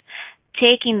facilitators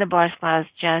taking the bars class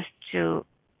just to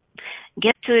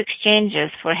get 2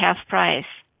 exchanges for half price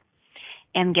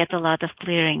and get a lot of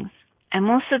clearings. I'm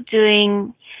also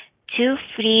doing 2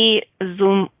 free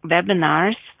Zoom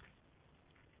webinars.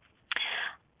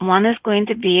 One is going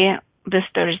to be this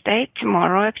Thursday,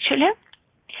 tomorrow actually,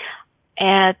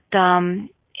 at 8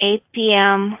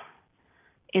 p.m.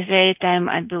 Israeli time.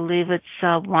 I believe it's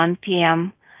 1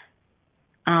 p.m.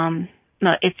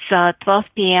 It's 12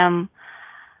 p.m.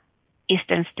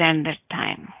 Eastern Standard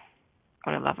Time,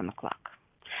 or 11 o'clock.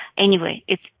 Anyway,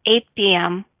 it's 8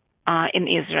 p.m. In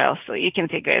Israel, so you can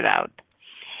figure it out.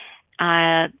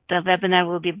 The webinar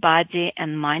will be Body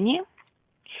and Money.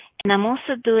 And I'm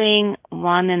also doing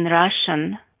one in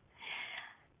Russian,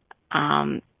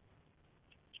 how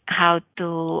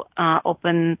to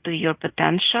open to your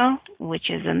potential, which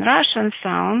is in Russian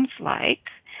sounds like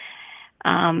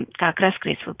как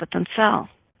раскрыть свой потенциал.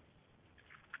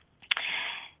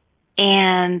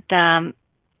 And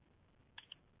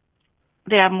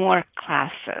there are more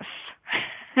classes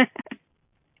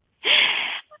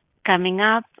coming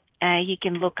up. You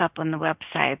can look up on the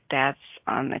website that's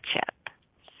on the chat.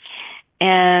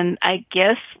 And I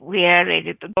guess we are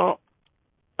ready to go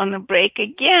on a break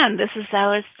again. This is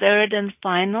our 3rd and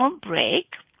final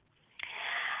break.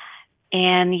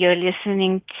 And you're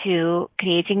listening to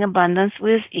Creating Abundance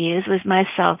with Ease with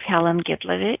myself, Helen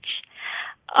Gitlovich,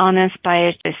 on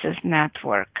Inspired Choices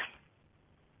Network.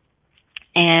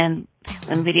 And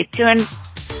when we return...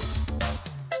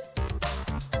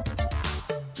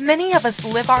 Many of us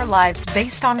live our lives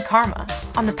based on karma,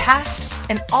 on the past,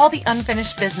 and all the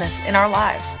unfinished business in our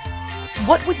lives.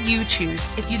 What would you choose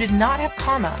if you did not have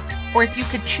karma, or if you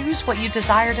could choose what you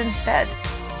desired instead?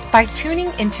 By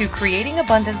tuning into Creating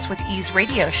Abundance with Ease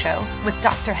radio show with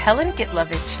Dr. Helen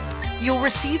Gitlovich, you'll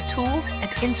receive tools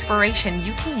and inspiration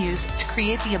you can use to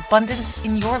create the abundance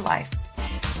in your life.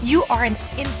 You are an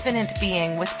infinite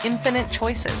being with infinite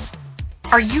choices.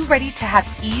 Are you ready to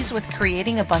have ease with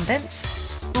creating abundance?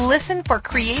 Listen for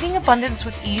Creating Abundance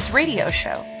with Ease radio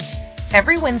show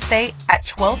every Wednesday at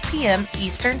 12 p.m.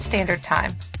 Eastern Standard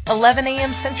Time, 11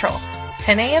 a.m. Central,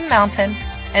 10 a.m. Mountain,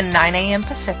 and 9 a.m.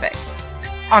 Pacific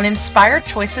on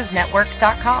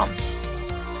InspiredChoicesNetwork.com.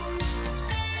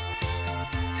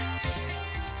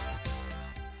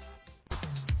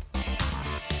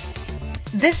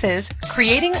 This is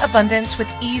Creating Abundance with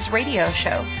Ease radio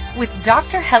show with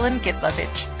Dr. Helen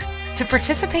Gitlovich. To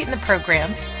participate in the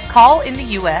program, call in the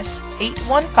U.S.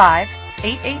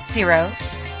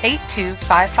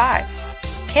 815-880-8255,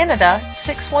 Canada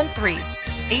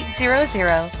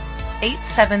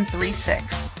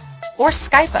 613-800-8736, or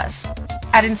Skype us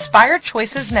at Inspired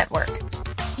Choices Network.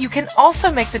 You can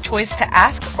also make the choice to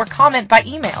ask or comment by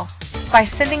email by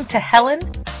sending to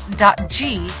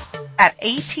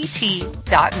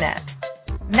helen.g@att.net.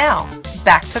 Now,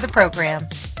 back to the program.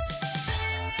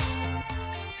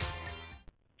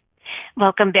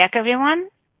 Welcome back, everyone.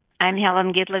 I'm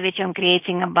Helen Gitlovich on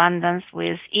Creating Abundance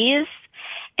with Ease,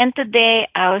 and today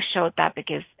our show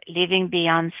topic is Living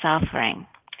Beyond Suffering.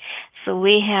 So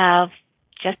we have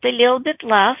just a little bit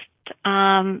left,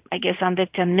 I guess under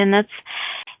 10 minutes,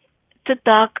 to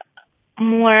talk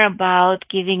more about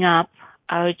giving up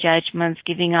our judgments,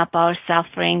 giving up our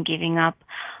suffering, giving up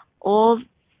all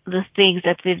the things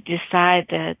that we've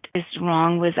decided is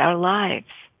wrong with our lives.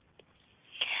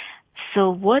 So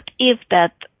what if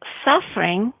that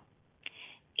suffering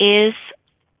is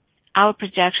our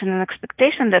projection and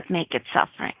expectation that make it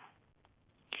suffering?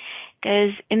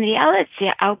 Because in reality,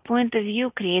 our point of view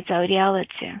creates our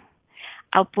reality.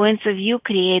 Our points of view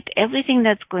create everything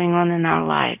that's going on in our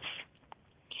lives.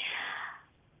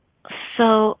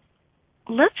 So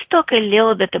let's talk a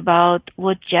little bit about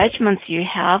what judgments you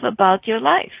have about your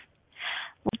life.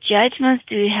 What judgments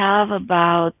do you have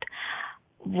about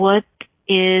what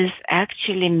is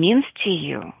actually means to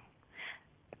you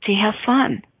to have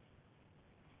fun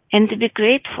and to be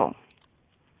grateful?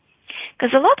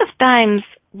 Because a lot of times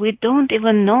we don't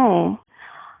even know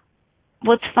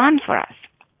what's fun for us.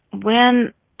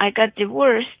 When I got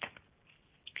divorced,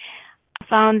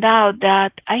 found out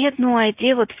that I had no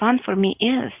idea what fun for me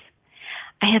is.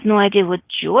 I had no idea what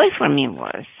joy for me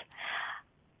was.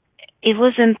 It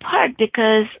was in part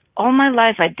because all my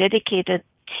life I dedicated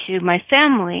to my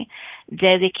family,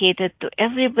 dedicated to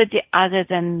everybody other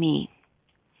than me.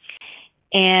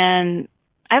 And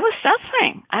I was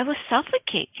suffering. I was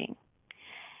suffocating.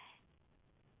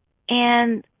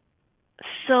 And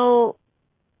so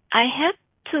I had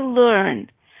to learn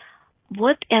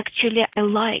what actually I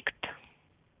liked.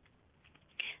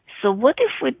 So what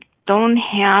if we don't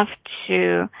have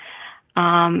to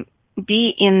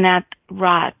be in that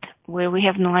rut where we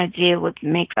have no idea what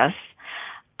makes us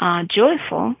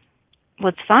joyful,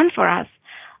 what's fun for us?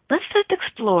 Let's start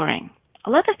exploring. A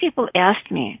lot of people ask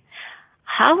me,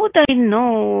 how would I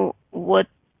know what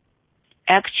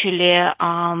actually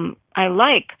I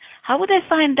like? How would I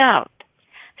find out?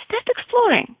 Start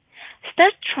exploring.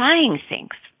 Start trying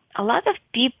things. A lot of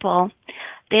people,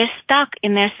 they're stuck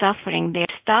in their suffering. They're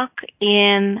stuck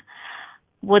in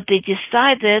what they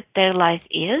decided their life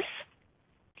is.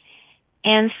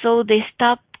 And so they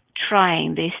stopped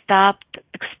trying. They stopped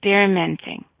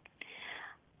experimenting.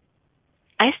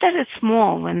 I started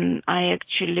small when I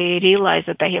actually realized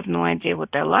that I have no idea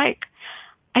what I like.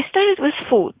 I started with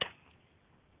food.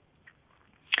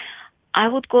 I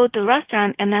would go to a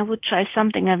restaurant and I would try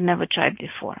something I've never tried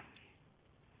before.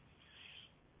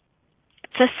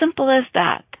 It's as simple as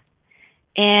that.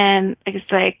 And it's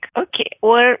like, okay,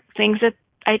 or things that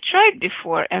I tried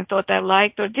before and thought I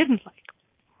liked or didn't like.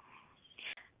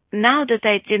 Now that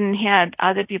I didn't have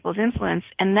other people's influence,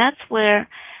 and that's where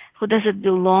who does it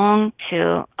belong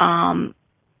to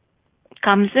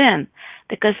comes in.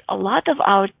 Because a lot of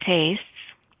our tastes,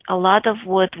 a lot of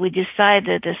what we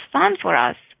decided is fun for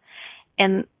us,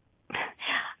 and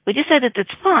we decided it's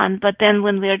fun, but then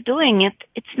when we're doing it,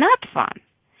 it's not fun.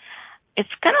 It's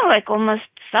kind of like almost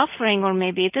suffering, or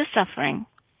maybe it is suffering,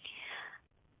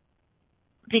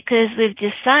 because we've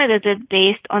decided it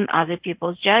based on other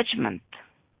people's judgment.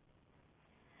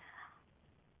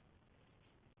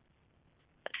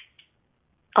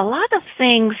 A lot of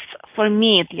things, for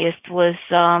me at least, was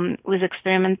with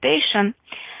experimentation.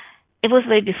 It was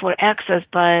way before Access,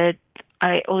 but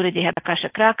I already had Akasha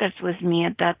Crackers with me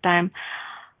at that time.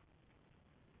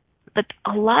 But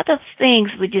a lot of things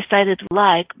we decided to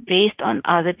like based on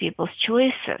other people's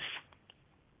choices.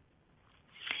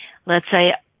 Let's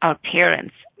say our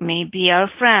parents, maybe our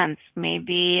friends,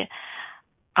 maybe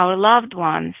our loved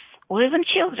ones, or even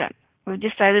children. We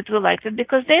decided we liked it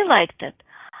because they liked it.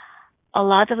 A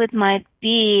lot of it might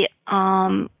be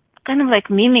kind of like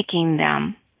mimicking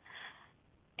them.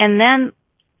 And then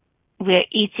we're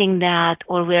eating that,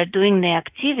 or we're doing the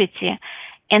activity,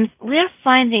 and we're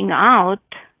finding out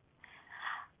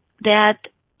that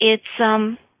it's,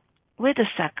 wait a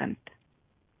second,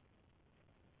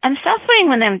 I'm suffering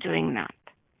when I'm doing that.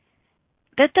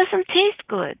 That doesn't taste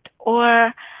good.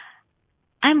 Or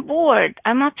I'm bored,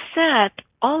 I'm upset,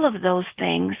 all of those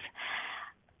things.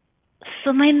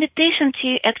 So my invitation to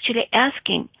you actually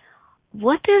asking,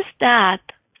 what is that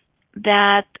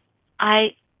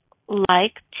I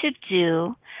like to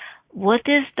do? What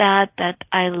is that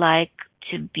I like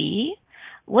to be?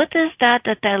 What is that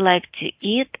I like to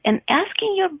eat? And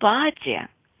asking your body,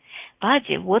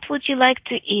 what would you like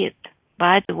to eat?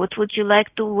 Body, what would you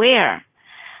like to wear?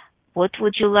 What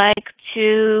would you like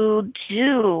to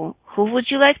do? Who would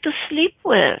you like to sleep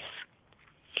with?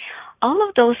 All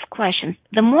of those questions,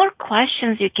 the more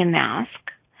questions you can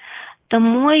ask, the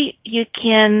more you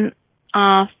can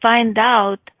find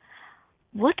out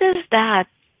what is that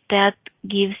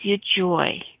gives you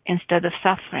joy instead of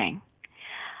suffering.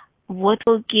 What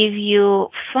will give you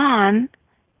fun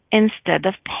instead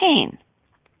of pain?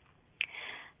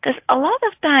 Because a lot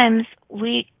of times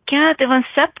we cannot even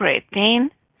separate pain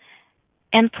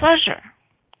and pleasure.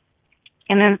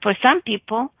 And then for some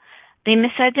people, they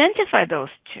misidentify those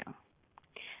two.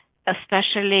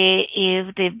 Especially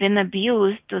if they've been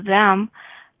abused, to them,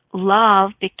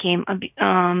 abuse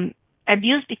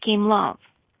became love.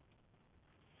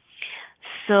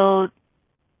 So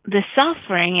the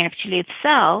suffering actually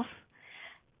itself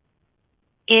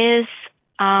is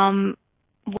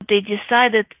what they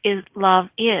decided is love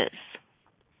is.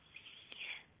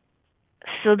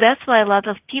 So that's why a lot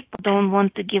of people don't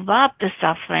want to give up the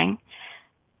suffering.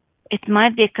 It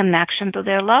might be a connection to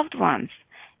their loved ones.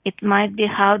 It might be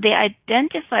how they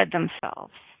identify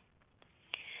themselves.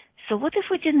 So what if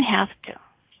we didn't have to?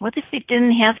 What if we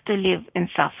didn't have to live in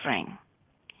suffering?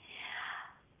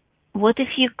 What if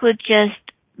you could just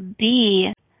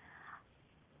be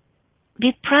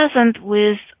present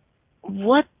with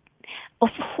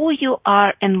who you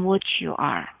are and what you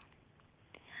are?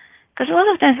 Because a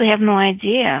lot of times we have no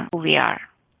idea who we are.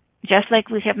 Just like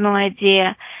we have no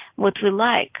idea what we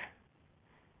like.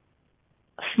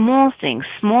 Small things,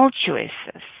 small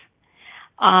choices.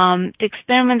 To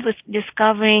experiment with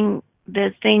discovering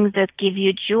the things that give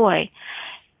you joy.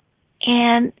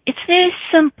 And it's very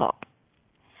simple,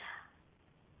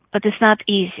 but it's not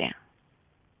easy.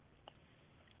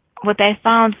 What I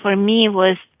found for me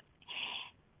was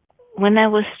when I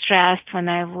was stressed, when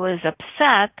I was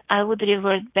upset, I would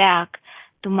revert back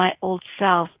to my old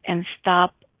self and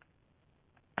start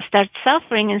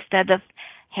suffering instead of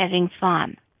having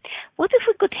fun. What if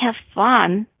we could have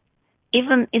fun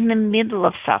even in the middle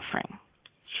of suffering?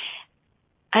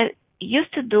 I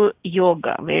used to do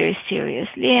yoga very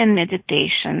seriously and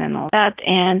meditation and all that,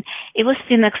 and it was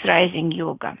Phoenix Rising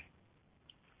yoga,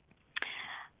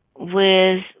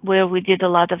 where we did a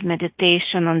lot of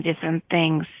meditation on different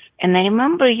things. And I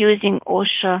remember using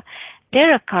Osho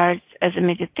tarot cards as a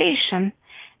meditation.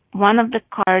 One of the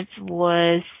cards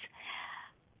was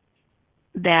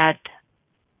that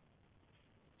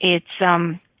it's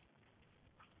what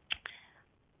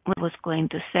I was going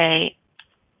to say.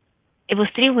 It was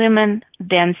 3 women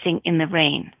dancing in the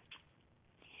rain.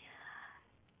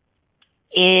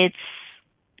 It's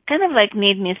kind of like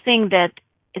made me think that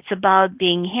it's about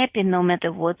being happy no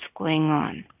matter what's going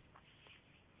on.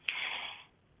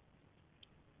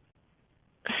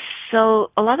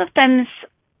 So a lot of times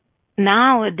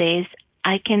nowadays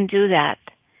I can do that.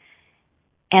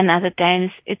 And other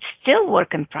times it's still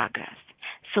work in progress.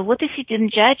 So what if you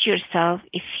didn't judge yourself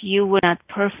if you were not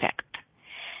perfect?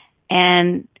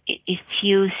 And if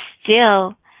you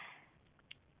still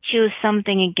choose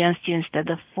something against you instead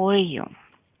of for you?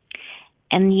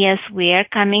 And yes, we are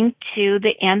coming to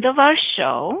the end of our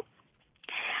show.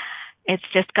 It's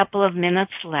just a couple of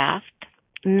minutes left.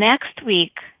 Next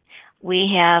week,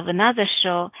 we have another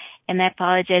show, and I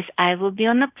apologize, I will be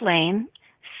on a plane,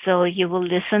 so you will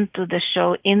listen to the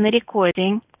show in the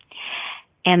recording.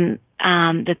 And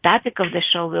the topic of the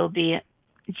show will be,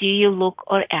 do you look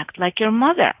or act like your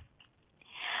mother?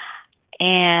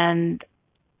 And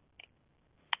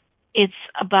it's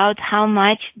about how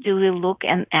much do we look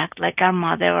and act like our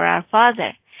mother or our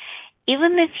father.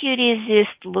 Even if you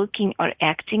resist looking or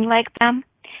acting like them,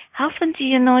 how often do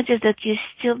you notice that you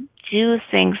still do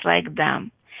things like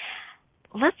them?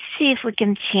 Let's see if we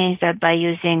can change that by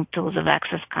using tools of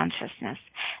access consciousness.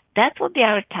 That will be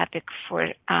our topic for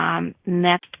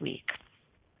next week.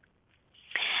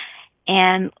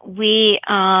 And we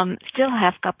still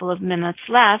have a couple of minutes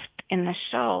left in the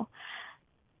show.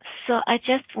 So I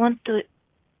just want to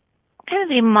kind of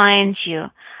remind you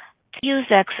to use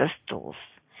access tools,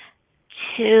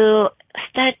 to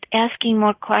start asking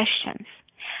more questions.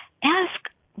 Ask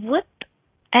what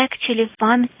actually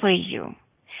fun for you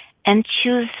and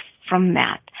choose from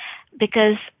that.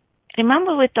 Because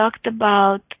remember we talked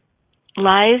about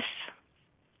lies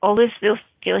always will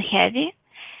feel heavy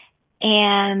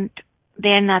and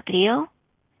they're not real,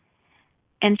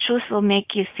 and truth will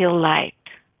make you feel light.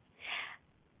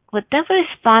 Whatever is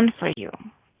fun for you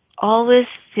always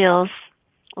feels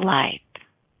light.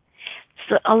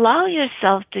 So allow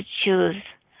yourself to choose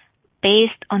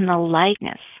based on the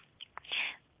lightness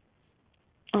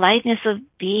of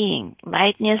being,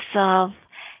 lightness of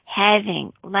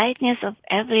having, lightness of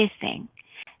everything.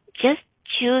 Just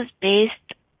choose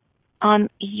based on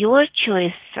your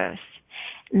choices,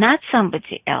 not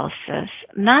somebody else's,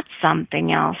 not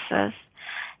something else's.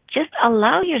 Just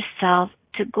allow yourself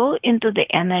to go into the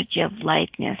energy of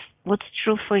lightness, what's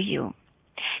true for you.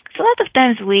 Because a lot of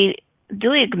times we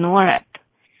do ignore it,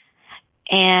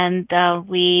 and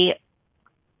we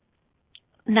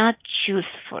not choose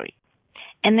for it.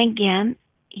 And again,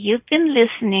 you've been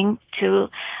listening to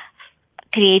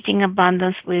Creating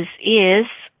Abundance with Ease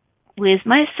with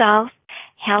myself,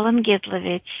 Helen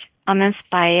Gitlovich, on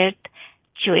Inspired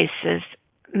Choices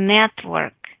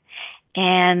Network.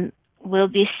 And we'll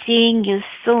be seeing you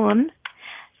soon.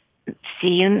 See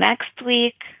you next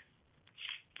week.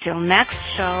 Till next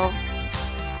show.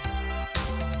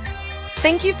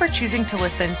 Thank you for choosing to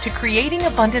listen to Creating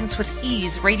Abundance with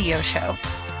Ease radio show.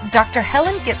 Dr.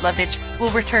 Helen Gitlovich will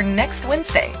return next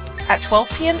Wednesday at 12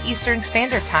 p.m. Eastern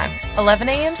Standard Time, 11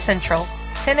 a.m. Central,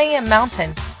 10 a.m.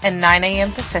 Mountain, and 9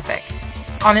 a.m. Pacific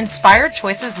on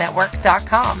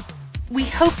InspiredChoicesNetwork.com. We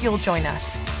hope you'll join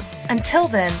us. Until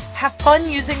then, have fun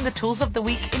using the tools of the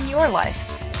week in your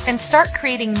life and start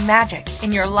creating magic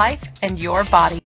in your life and your body.